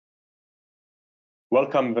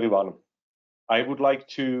Welcome everyone. I would like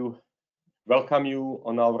to welcome you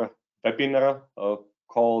on our webinar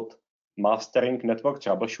called Mastering Network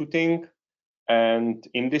Troubleshooting. And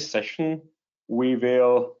in this session, we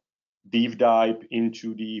will deep dive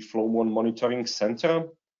into the Flowmon Monitoring Center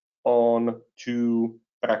on two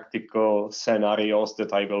practical scenarios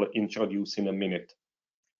that I will introduce in a minute.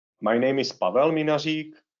 My name is Pavel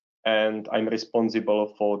Minařík, and I'm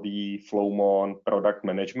responsible for the Flowmon product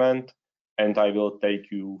management, and I will take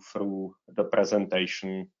you through the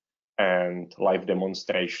presentation and live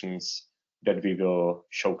demonstrations that we will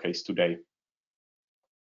showcase today.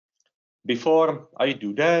 Before I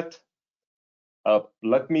do that,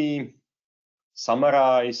 let me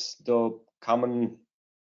summarize the common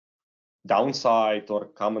downside or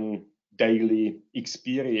common daily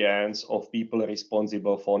experience of people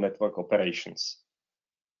responsible for network operations.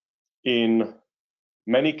 In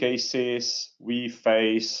many cases, we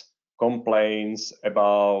face complaints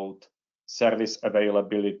about service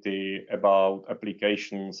availability, about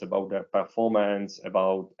applications, about their performance,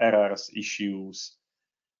 about errors, issues,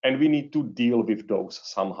 and we need to deal with those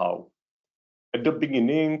somehow. At the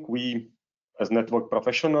beginning, we, as network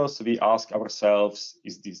professionals, we ask ourselves,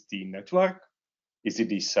 is this the network? Is it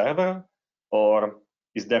the server? Or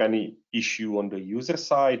is there any issue on the user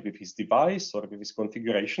side with his device or with his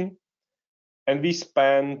configuration? And we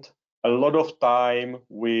spend a lot of time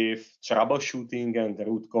with troubleshooting and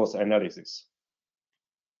root cause analysis.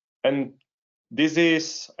 And this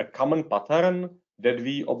is a common pattern that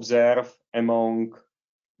we observe among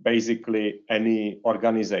basically any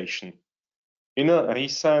organization. In a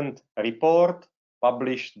recent report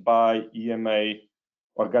published by EMA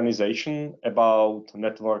organization about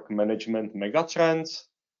network management megatrends,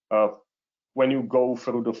 when you go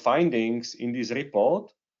through the findings in this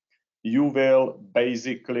report, you will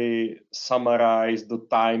basically summarize the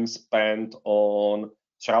time spent on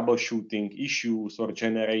troubleshooting issues or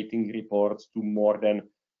generating reports to more than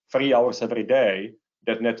 3 hours every day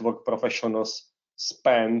that network professionals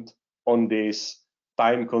spend on these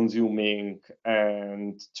time-consuming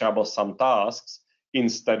and troublesome tasks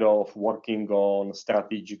instead of working on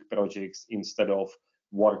strategic projects, instead of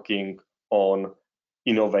working on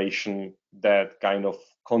innovation that kind of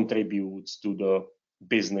contributes to the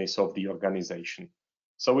business of the organization.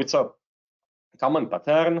 So it's a common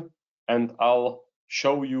pattern, and I'll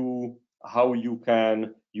show you how you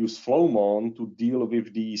can use Flowmon to deal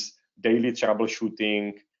with these daily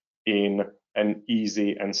troubleshooting in an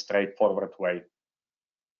easy and straightforward way.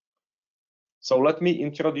 So let me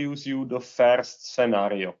introduce you the first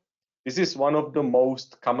scenario. This is one of the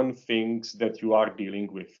most common things that you are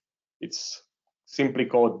dealing with. It's simply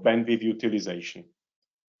called bandwidth utilization.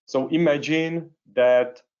 So imagine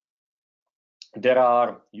that there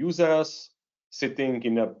are users sitting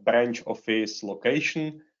in a branch office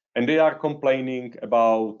location, and they are complaining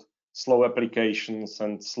about slow applications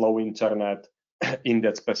and slow internet in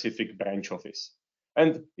that specific branch office.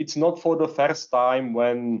 And it's not for the first time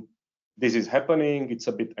when this is happening. It's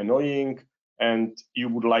a bit annoying, and you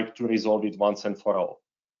would like to resolve it once and for all.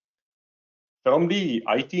 From the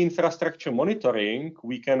IT infrastructure monitoring,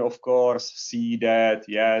 we can, of course, see that,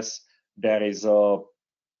 yes, there is a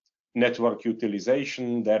network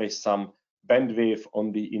utilization, there is some bandwidth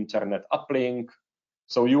on the internet uplink.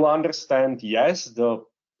 So you understand, yes, the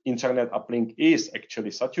internet uplink is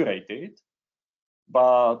actually saturated,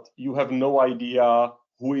 but you have no idea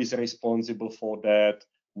who is responsible for that,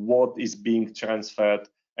 what is being transferred,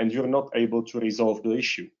 and you're not able to resolve the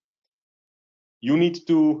issue. You need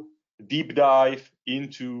to deep dive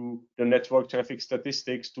into the network traffic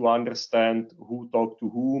statistics to understand who talked to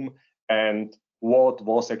whom and what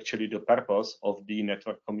was actually the purpose of the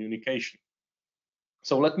network communication.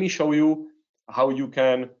 So let me show you how you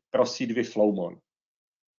can proceed with Flowmon.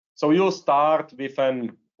 So you'll start with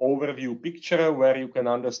an overview picture where you can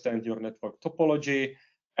understand your network topology,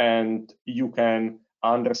 and you can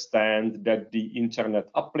understand that the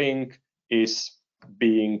internet uplink is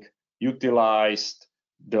being utilized.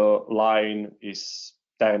 The line is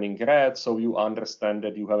turning red, so you understand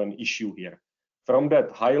that you have an issue here. From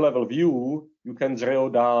that high-level view, you can drill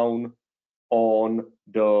down on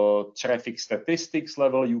the traffic statistics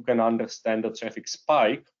level. You can understand the traffic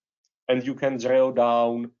spike, and you can drill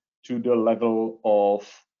down to the level of,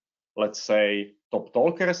 let's say, top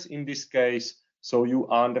talkers in this case. So you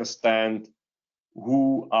understand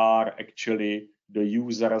who are actually the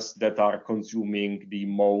users that are consuming the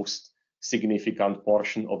most significant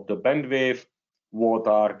portion of the bandwidth, what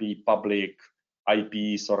are the public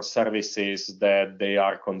IPs or services that they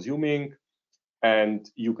are consuming,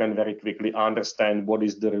 and you can very quickly understand what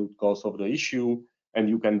is the root cause of the issue and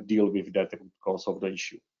you can deal with that root cause of the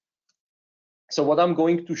issue. So what I'm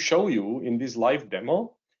going to show you in this live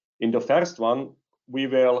demo, in the first one, we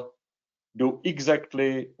will do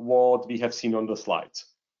exactly what we have seen on the slides.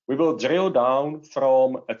 We will drill down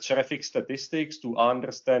from traffic statistics to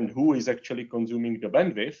understand who is actually consuming the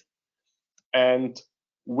bandwidth, and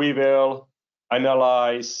we will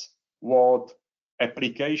analyze what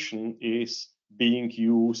application is being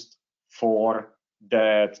used for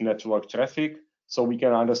that network traffic, so we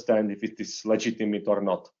can understand if it is legitimate or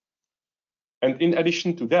not. And in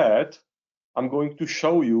addition to that, I'm going to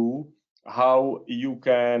show you how you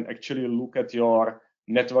can actually look at your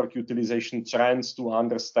network utilization trends to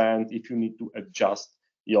understand if you need to adjust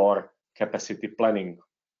your capacity planning.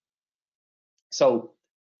 So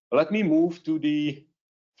let me move to the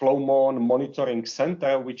Flowmon Monitoring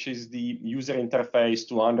Center, which is the user interface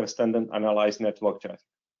to understand and analyze network traffic.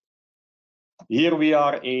 Here we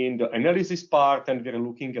are in the analysis part, and we're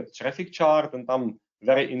looking at traffic chart, and I'm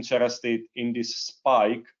very interested in this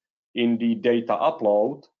spike in the data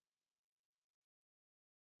upload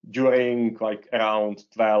during like around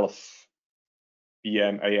 12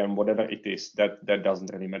 p.m., a.m., whatever it is, that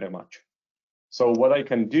doesn't really matter much. So what I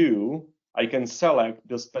can do, I can select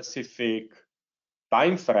the specific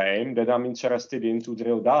time frame that I'm interested in to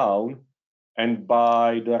drill down, and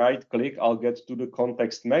by the right click, I'll get to the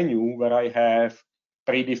context menu where I have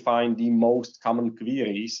predefined the most common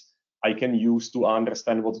queries I can use to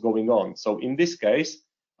understand what's going on. So in this case,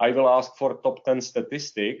 I will ask for top 10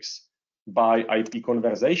 statistics by IP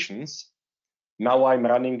conversations. Now I'm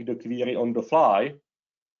running the query on the fly,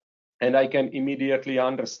 and I can immediately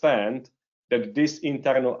understand that this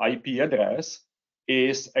internal IP address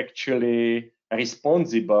is actually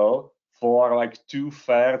responsible for like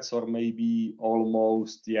 2/3 or maybe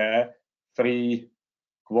almost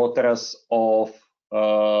 3/4 of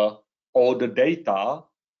all the data,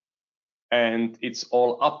 and it's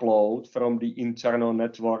all upload from the internal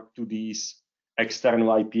network to these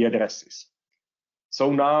external IP addresses.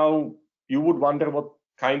 So now you would wonder what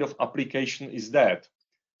kind of application is that.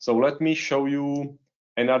 So let me show you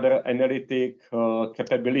another analytic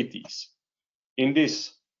capabilities. In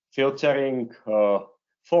this filtering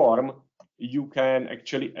form, you can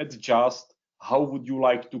actually adjust how would you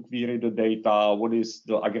like to query the data, what is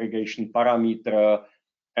the aggregation parameter,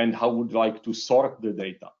 and how would you like to sort the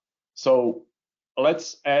data. So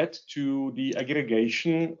let's add to the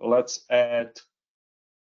aggregation, let's add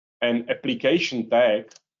an application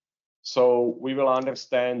tag. So we will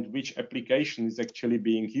understand which application is actually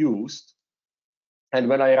being used. And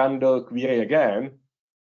when I run the query again,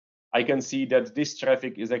 I can see that this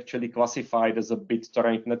traffic is actually classified as a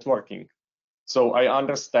BitTorrent networking. So I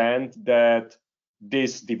understand that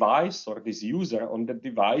this device or this user on the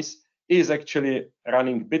device is actually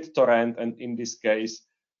running BitTorrent, and in this case,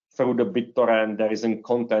 through the BitTorrent, there is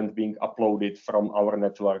content being uploaded from our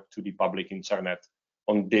network to the public internet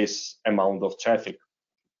on this amount of traffic.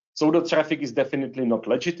 So the traffic is definitely not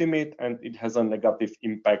legitimate, and it has a negative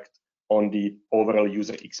impact on the overall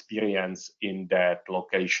user experience in that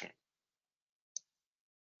location.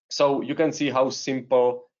 So you can see how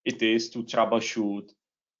simple it is to troubleshoot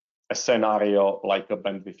a scenario like a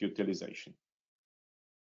bandwidth utilization.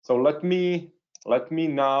 So let me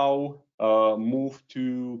now move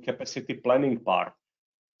to capacity planning part.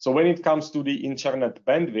 So when it comes to the internet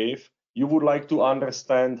bandwidth, you would like to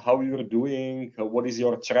understand how you're doing, what is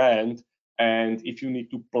your trend, and if you need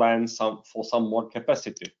to plan for some more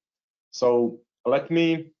capacity. So let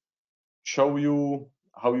me show you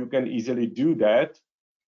how you can easily do that.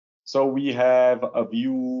 So we have a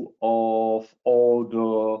view of all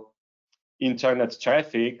the internet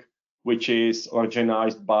traffic, which is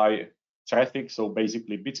organized by traffic, so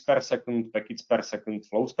basically bits per second, packets per second,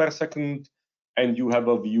 flows per second, and you have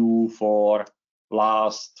a view for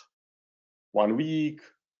last 1 week,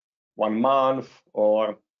 1 month,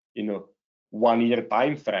 or 1 year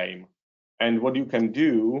time frame. And what you can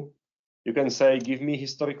do, you can say, give me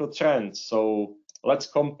historical trends. So let's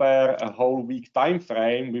compare a whole week time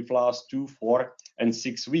frame with last 2, 4, and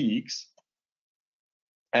 6 weeks.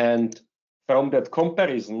 And from that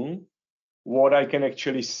comparison, what I can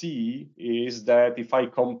actually see is that if I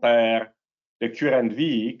compare the current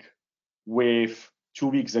week with 2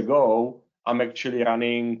 weeks ago, I'm actually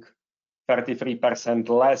running 33%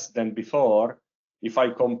 less than before. If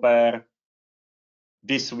I compare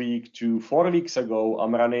this week to 4 weeks ago,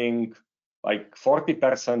 I'm running like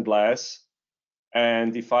 40% less.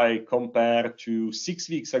 And if I compare to 6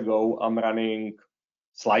 weeks ago, I'm running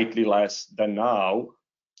slightly less than now.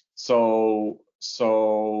 So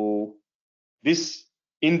this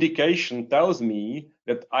indication tells me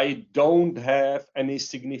that I don't have any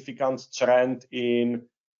significant trend in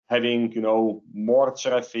having, more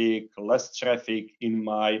traffic, less traffic in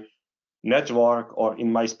my network or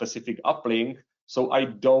in my specific uplink. So I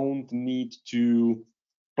don't need to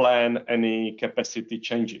plan any capacity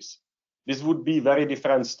changes. This would be a very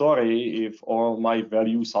different story if all my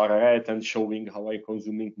values are red and showing how I'm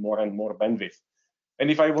consuming more and more bandwidth.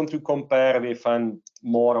 And if I want to compare with a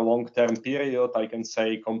more long-term period, I can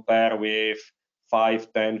say compare with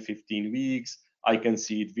 5, 10, 15 weeks. I can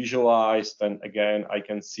see it visualized. And again, I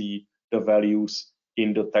can see the values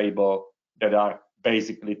in the table that are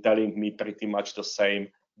basically telling me pretty much the same,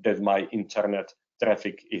 that my internet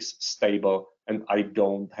traffic is stable and I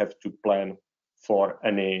don't have to plan for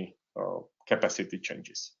any capacity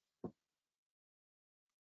changes.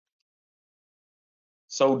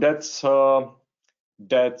 So that's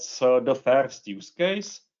the first use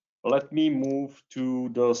case. Let me move to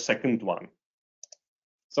the second one.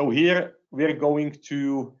 So here we're going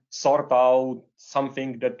to sort out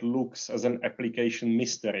something that looks as an application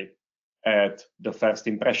mystery at the first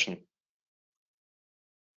impression.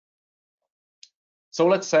 So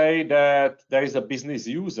let's say that there is a business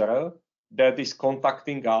user that is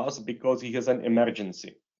contacting us because he has an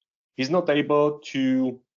emergency. He's not able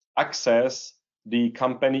to access the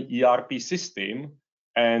company ERP system,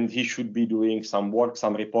 and he should be doing some work,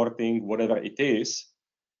 some reporting, whatever it is.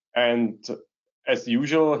 And as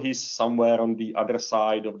usual, he's somewhere on the other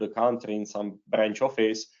side of the country in some branch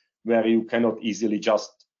office where you cannot easily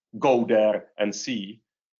just go there and see.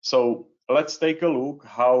 So let's take a look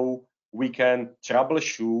how we can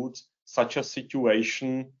troubleshoot such a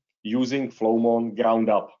situation using Flowmon ground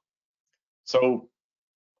up. So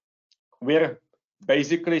we're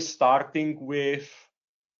basically starting with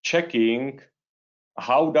checking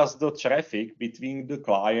how does the traffic between the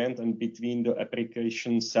client and between the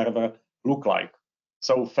application server look like.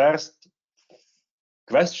 So first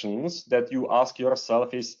questions that you ask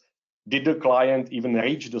yourself is, did the client even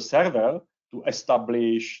reach the server to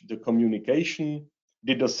establish the communication?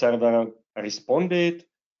 Did the server respond it?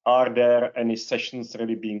 Are there any sessions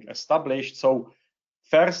really being established? So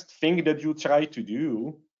first thing that you try to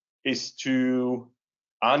do is to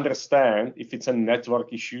understand if it's a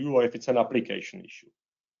network issue or if it's an application issue.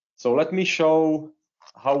 So let me show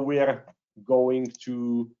how we're going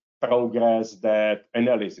to progress that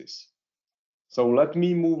analysis. So let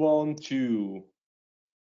me move on to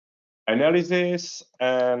analysis,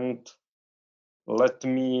 and let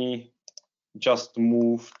me just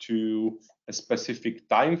move to a specific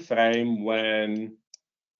time frame when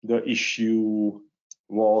the issue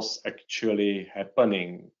was actually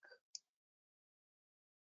happening.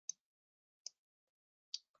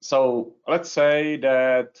 So let's say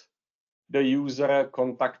that the user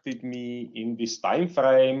contacted me in this time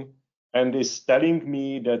frame and is telling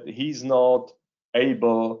me that he's not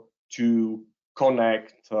able to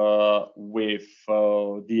connect with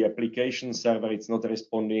the application server. It's not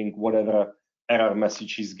responding whatever error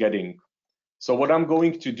message he's getting. So what I'm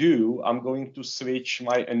going to do, I'm going to switch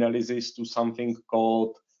my analysis to something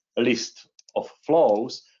called a list of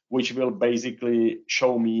flows, which will basically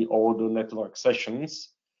show me all the network sessions.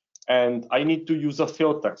 And I need to use a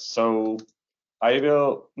filter. So I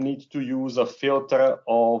will need to use a filter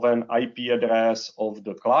of an IP address of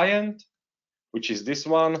the client, which is this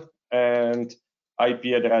one, and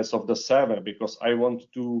IP address of the server, because I want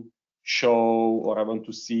to show, or I want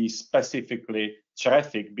to see specifically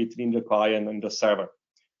traffic between the client and the server.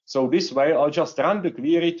 So this way, I'll just run the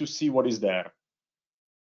query to see what is there.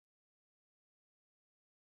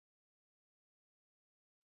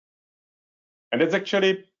 And it's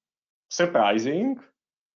actually surprising.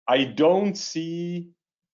 I don't see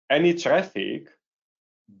any traffic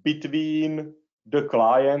between the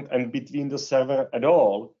client and between the server at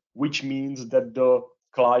all, which means that the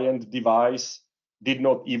client device did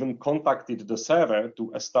not even contact the server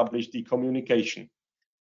to establish the communication.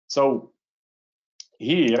 So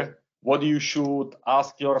here, what you should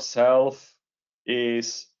ask yourself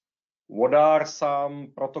is, what are some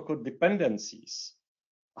protocol dependencies?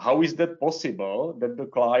 How is that possible that the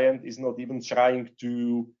client is not even trying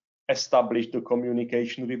to establish the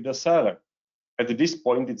communication with the server? At this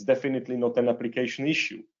point, it's definitely not an application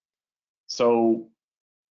issue. So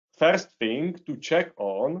first thing to check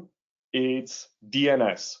on is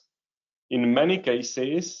DNS. In many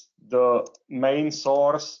cases, the main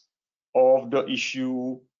source of the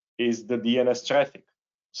issue is the DNS traffic.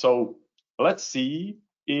 So let's see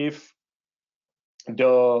if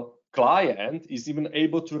the client is even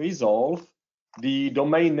able to resolve the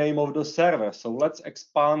domain name of the server. So let's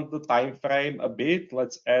expand the time frame a bit.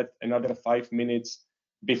 Let's add another 5 minutes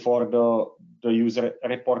before the user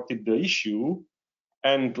reported the issue.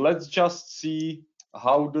 And let's just see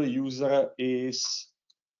how the user is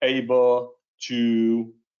able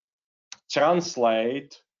to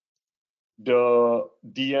translate the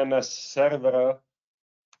DNS server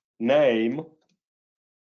name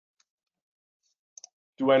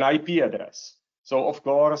to an IP address. So of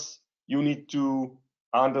course, you need to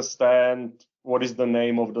understand what is the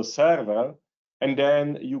name of the server, and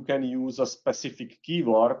then you can use a specific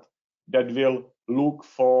keyword that will look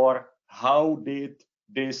for how did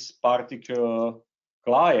this particular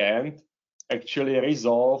client actually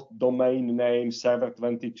resolve domain name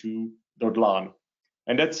server22.lan.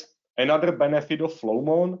 And that's another benefit of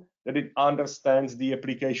Flowmon, that it understands the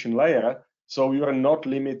application layer. So you are not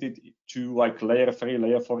limited to like layer 3,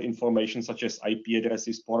 layer 4 information such as IP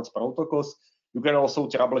addresses, ports, protocols. You can also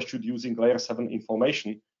troubleshoot using layer 7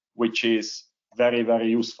 information, which is very, very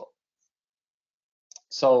useful.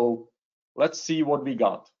 So let's see what we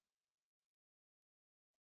got.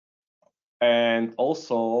 And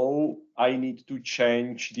also, I need to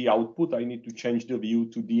change the output. I need to change the view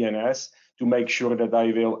to DNS to make sure that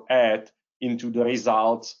I will add into the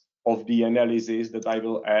results of the analysis, that I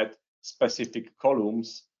will add specific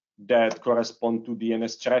columns that correspond to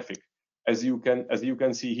DNS traffic. As you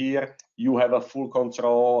can see here, you have a full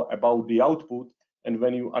control about the output. And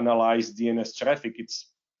when you analyze DNS traffic,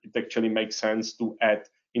 it actually makes sense to add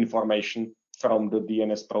information from the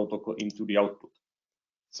DNS protocol into the output.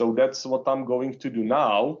 So that's what I'm going to do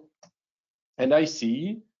now. And I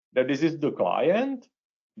see that this is the client.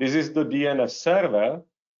 This is the DNS server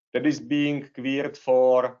that is being queried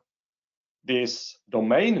for this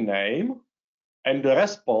domain name. And the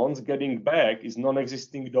response getting back is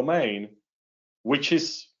non-existing domain, which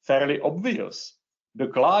is fairly obvious. The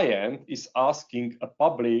client is asking a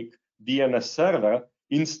public DNS server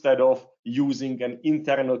instead of using an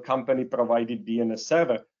internal company provided DNS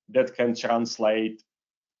server that can translate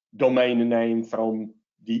domain name from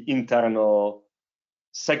the internal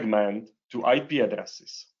segment to IP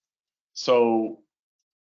addresses. So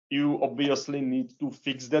you obviously need to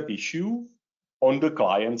fix that issue on the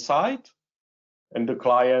client side, and the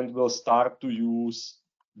client will start to use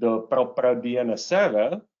the proper DNS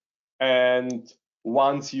server. And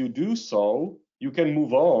once you do so, you can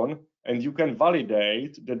move on and you can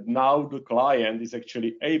validate that now the client is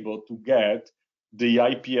actually able to get the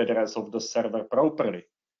IP address of the server properly.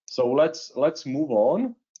 So let's move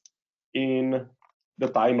on in the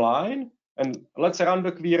timeline and let's run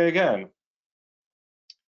the query again.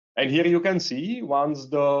 And here you can see once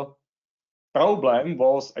the problem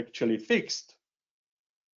was actually fixed,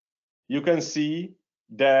 you can see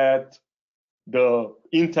that the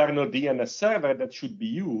internal DNS server that should be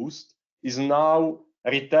used is now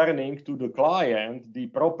returning to the client the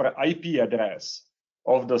proper IP address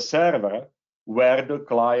of the server where the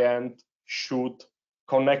client should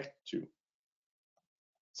connect to.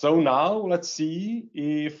 So now let's see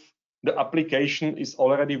if the application is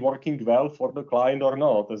already working well for the client or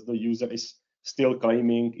not, as the user is still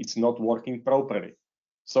claiming it's not working properly.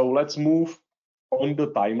 So let's move on the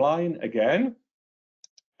timeline again.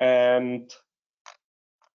 And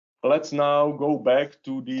let's now go back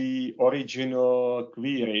to the original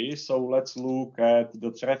query. So let's look at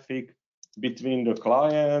the traffic between the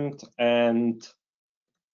client and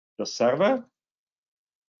the server.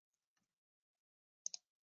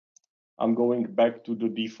 I'm going back to the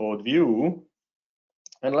default view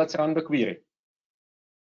and let's run the query.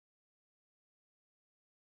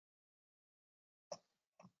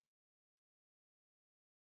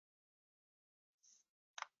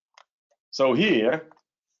 So here,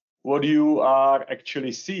 what you are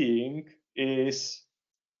actually seeing is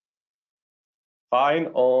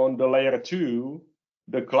fine on the layer 2,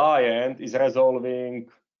 the client is resolving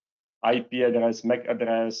IP address, MAC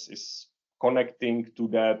address, is connecting to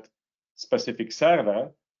that specific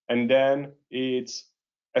server, and then it's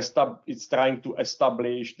trying to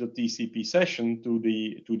establish the TCP session to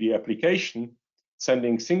the application,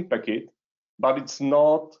 sending sync packet, but it's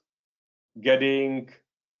not getting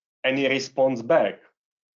any response back.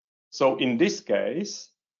 So in this case,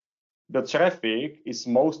 the traffic is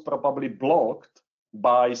most probably blocked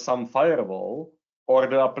by some firewall, or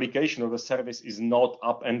the application or the service is not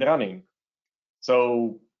up and running.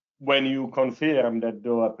 So when you confirm that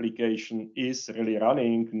the application is really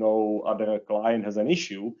running, no other client has an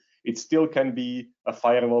issue, it still can be a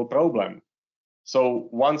firewall problem. So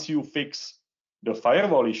once you fix the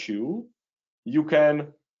firewall issue, you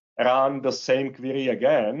can run the same query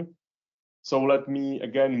again. So let me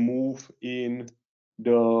again move in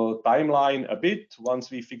the timeline a bit.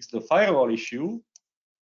 Once we fix the firewall issue,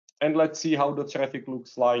 And let's see how the traffic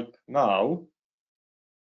looks like now.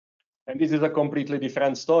 And this is a completely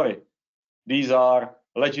different story. These are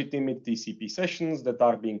legitimate TCP sessions that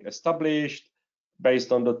are being established.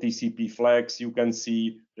 Based on the TCP flags, you can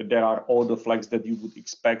see that there are all the flags that you would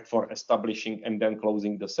expect for establishing and then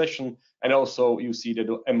closing the session. And also you see that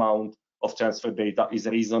the amount of transfer data is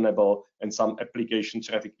reasonable and some application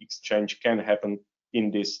traffic exchange can happen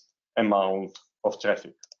in this amount of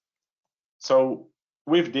traffic. So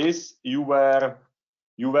with this, you were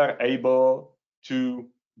able to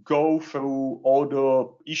go through all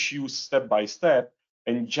the issues step by step,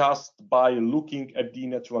 and just by looking at the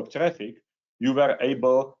network traffic, you were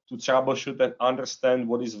able to troubleshoot and understand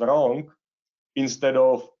what is wrong instead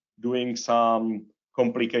of doing some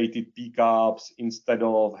complicated pickups, instead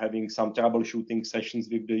of having some troubleshooting sessions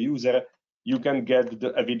with the user. You can get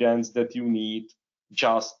the evidence that you need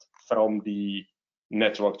just from the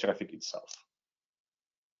network traffic itself.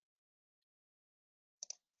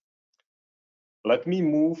 Let me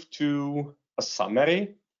move to a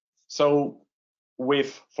summary. So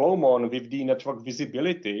with Flowmon, with the network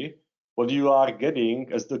visibility, what you are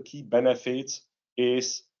getting as the key benefits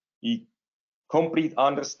is a complete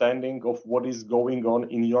understanding of what is going on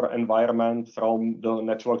in your environment from the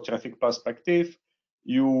network traffic perspective.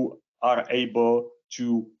 You are able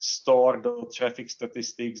to store the traffic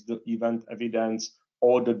statistics, the event evidence,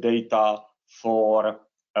 all the data for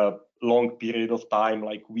a long period of time,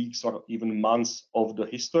 like weeks or even months of the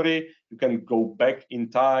history. You can go back in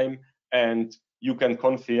time and you can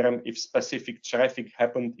confirm if specific traffic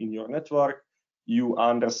happened in your network. You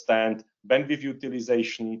understand bandwidth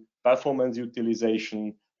utilization, performance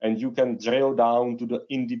utilization, and you can drill down to the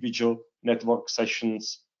individual network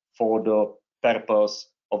sessions for the purpose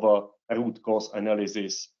of a root cause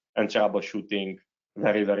analysis and troubleshooting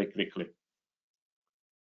very, very quickly.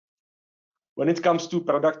 When it comes to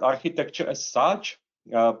product architecture as such,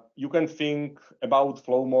 you can think about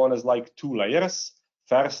Flowmon as like two layers.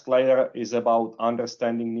 First layer is about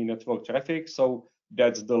understanding the network traffic. So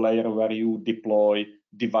that's the layer where you deploy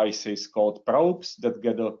devices called probes that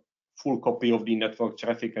get a full copy of the network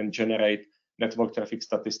traffic and generate network traffic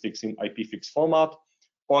statistics in IPFix format.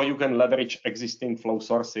 Or you can leverage existing flow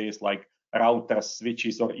sources like routers,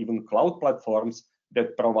 switches, or even cloud platforms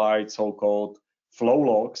that provide so-called flow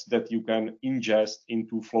logs that you can ingest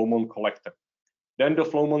into Flowmon collector. Then the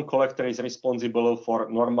Flowmon collector is responsible for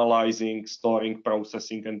normalizing, storing,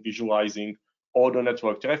 processing, and visualizing all the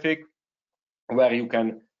network traffic, where you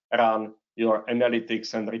can run your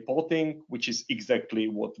analytics and reporting, which is exactly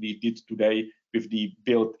what we did today with the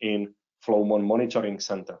built-in Flowmon Monitoring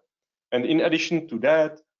Center. And in addition to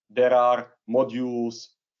that, there are modules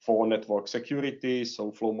for network security,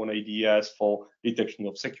 so Flowmon ADS for detection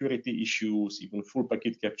of security issues, even full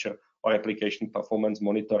packet capture or application performance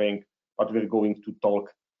monitoring, but we're going to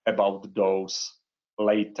talk about those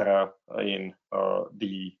later in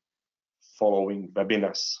the following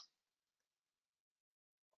webinars.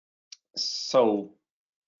 So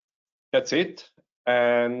that's it.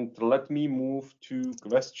 And let me move to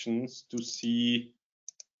questions to see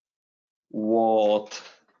what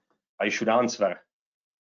I should answer.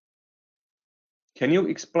 Can you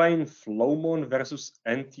explain Flowmon versus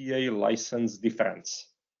NTA license difference?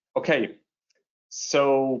 Okay,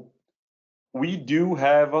 so we do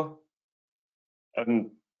have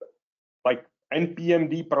like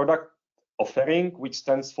NPMD product offering, which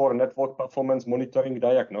stands for Network Performance Monitoring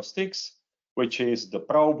Diagnostics, which is the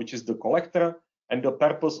probe, which is the collector. And the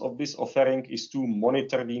purpose of this offering is to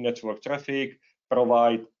monitor the network traffic,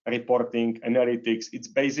 provide reporting, analytics. It's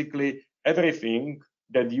basically everything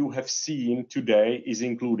that you have seen today is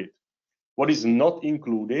included. What is not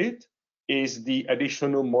included is the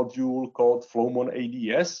additional module called Flowmon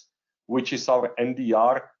ADS, which is our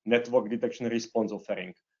NDR, Network Detection Response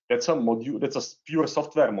offering. That's a module, that's a pure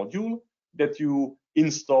software module that you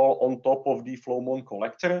install on top of the Flowmon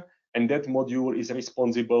collector. And that module is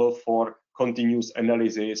responsible for continuous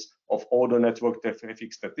analysis of all the network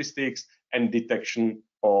traffic statistics and detection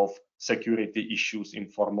of security issues in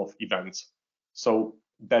form of events. So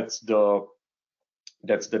that's the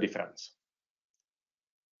difference.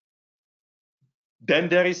 Then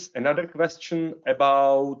there is another question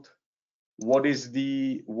about what is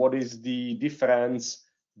the difference,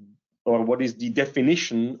 or what is the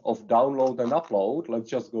definition of download and upload. Let's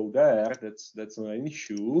just go there. That's not an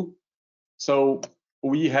issue. So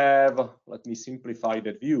we have, let me simplify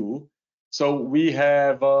that view. So we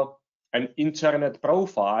have an internet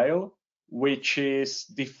profile, which is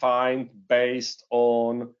defined based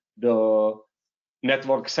on the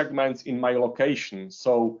network segments in my location.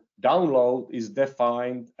 So download is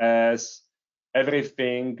defined as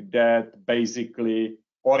everything that basically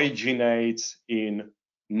originates in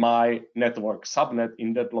my network subnet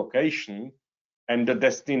in that location, and the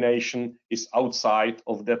destination is outside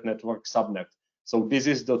of that network subnet. So this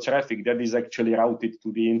is the traffic that is actually routed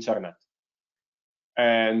to the internet.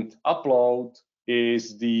 And upload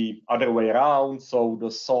is the other way around. So the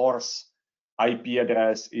source IP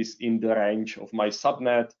address is in the range of my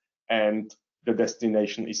subnet, and the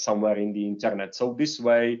destination is somewhere in the internet. So this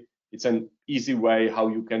way, it's an easy way how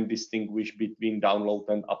you can distinguish between download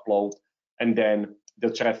and upload. And then the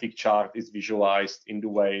traffic chart is visualized in the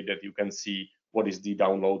way that you can see what is the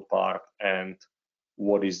download part and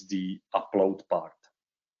what is the upload part.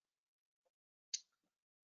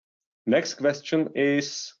 Next question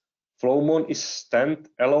is, Flowmon is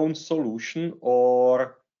stand-alone solution,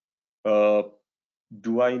 or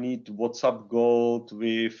do I need WhatsApp Gold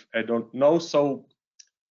with add-on? No, so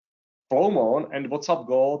Flowmon and WhatsApp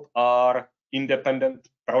Gold are independent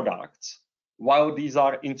products, while these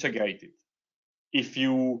are integrated if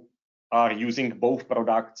you are using both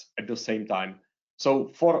products at the same time. So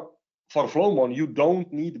for Flowmon, you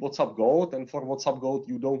don't need WhatsApp Gold, and for WhatsApp Gold,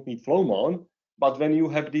 you don't need Flowmon. But when you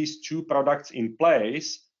have these two products in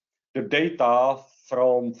place, the data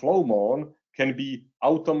from Flowmon can be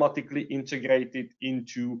automatically integrated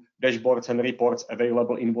into dashboards and reports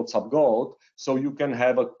available in WhatsApp Gold. So you can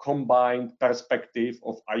have a combined perspective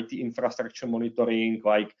of IT infrastructure monitoring,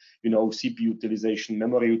 like CPU utilization,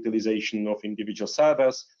 memory utilization of individual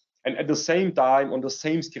servers. And at the same time, on the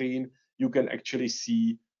same screen, you can actually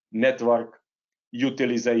see network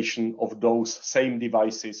utilization of those same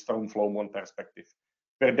devices from Flowmon perspective.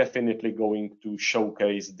 We're definitely going to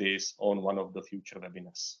showcase this on one of the future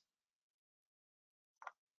webinars.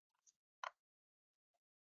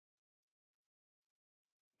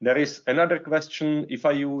 There is another question: if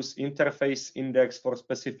I use interface index for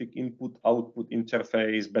specific input-output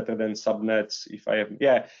interface better than subnets, if I have,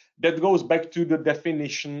 yeah, that goes back to the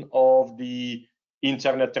definition of the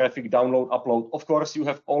internet traffic download, upload. Of course, you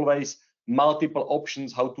have always multiple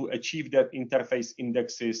options how to achieve that. Interface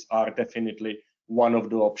indexes are definitely one of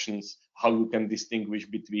the options how you can distinguish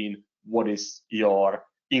between what is your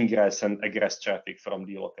ingress and egress traffic from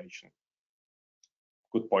the location.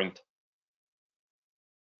 Good point.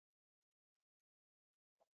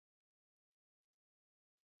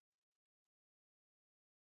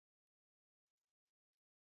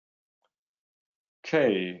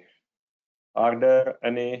 Okay, are there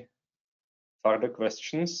any further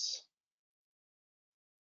questions?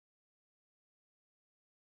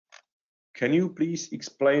 Can you please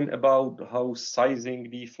explain about how sizing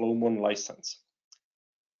the Flowmon license?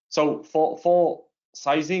 So for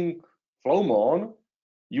sizing Flowmon,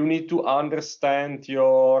 you need to understand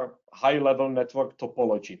your high-level network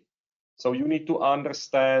topology. So you need to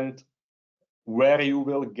understand where you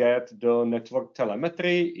will get the network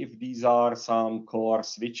telemetry, if these are some core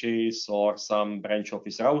switches or some branch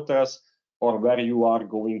office routers, or where you are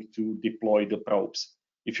going to deploy the probes.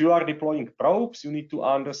 If you are deploying probes, you need to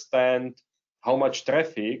understand how much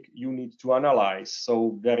traffic you need to analyze.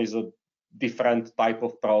 So there is a different type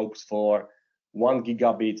of probes for 1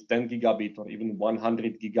 gigabit, 10 gigabit, or even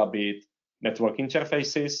 100 gigabit network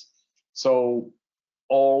interfaces. So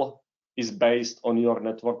all is based on your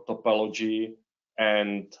network topology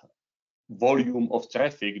and volume of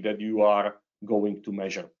traffic that you are going to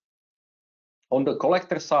measure. On the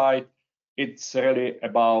collector side, it's really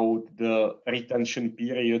about the retention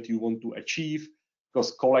period you want to achieve,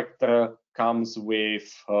 because collector comes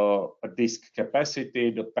with a disk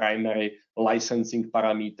capacity. The primary licensing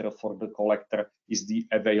parameter for the collector is the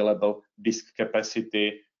available disk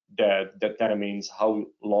capacity that determines how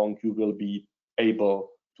long you will be able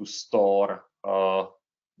to store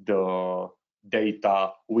the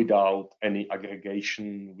data without any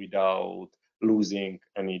aggregation, without losing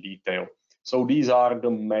any detail. So these are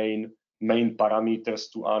the main parameters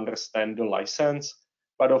to understand the license.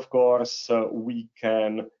 But of course, we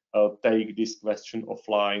can take this question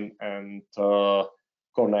offline and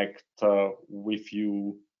connect with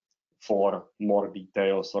you for more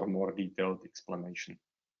details or more detailed explanation.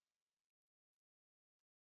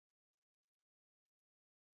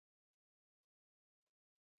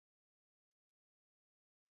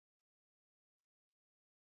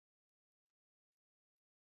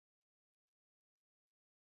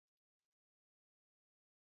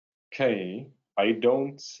 Okay, I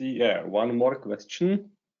don't see, yeah, one more question.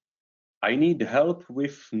 I need help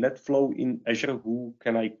with NetFlow in Azure. Who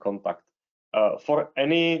can I contact? For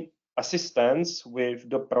any assistance with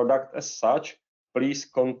the product as such, please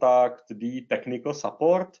contact the technical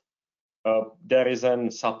support. There is a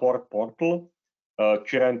support portal.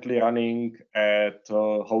 currently running at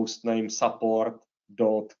hostname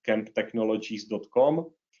support.camptechnologies.com,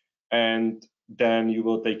 and then you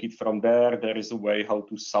will take it from there. There is a way how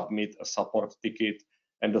to submit a support ticket,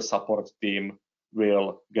 and the support team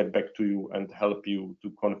will get back to you and help you to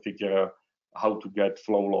configure how to get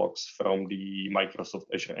flow logs from the Microsoft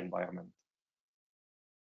Azure environment.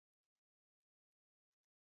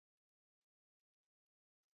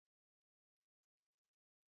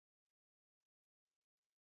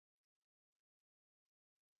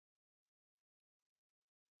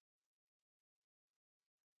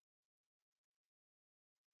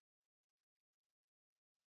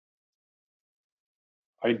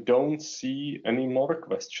 I don't see any more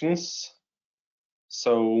questions.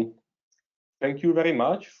 So thank you very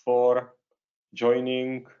much for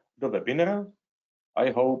joining the webinar.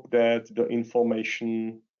 I hope that the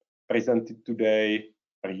information presented today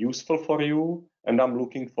are useful for you, and I'm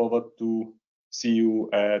looking forward to see you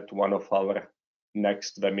at one of our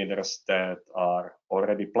next webinars that are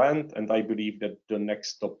already planned. And I believe that the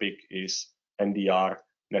next topic is NDR,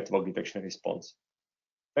 network detection response.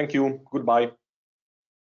 Thank you. Goodbye.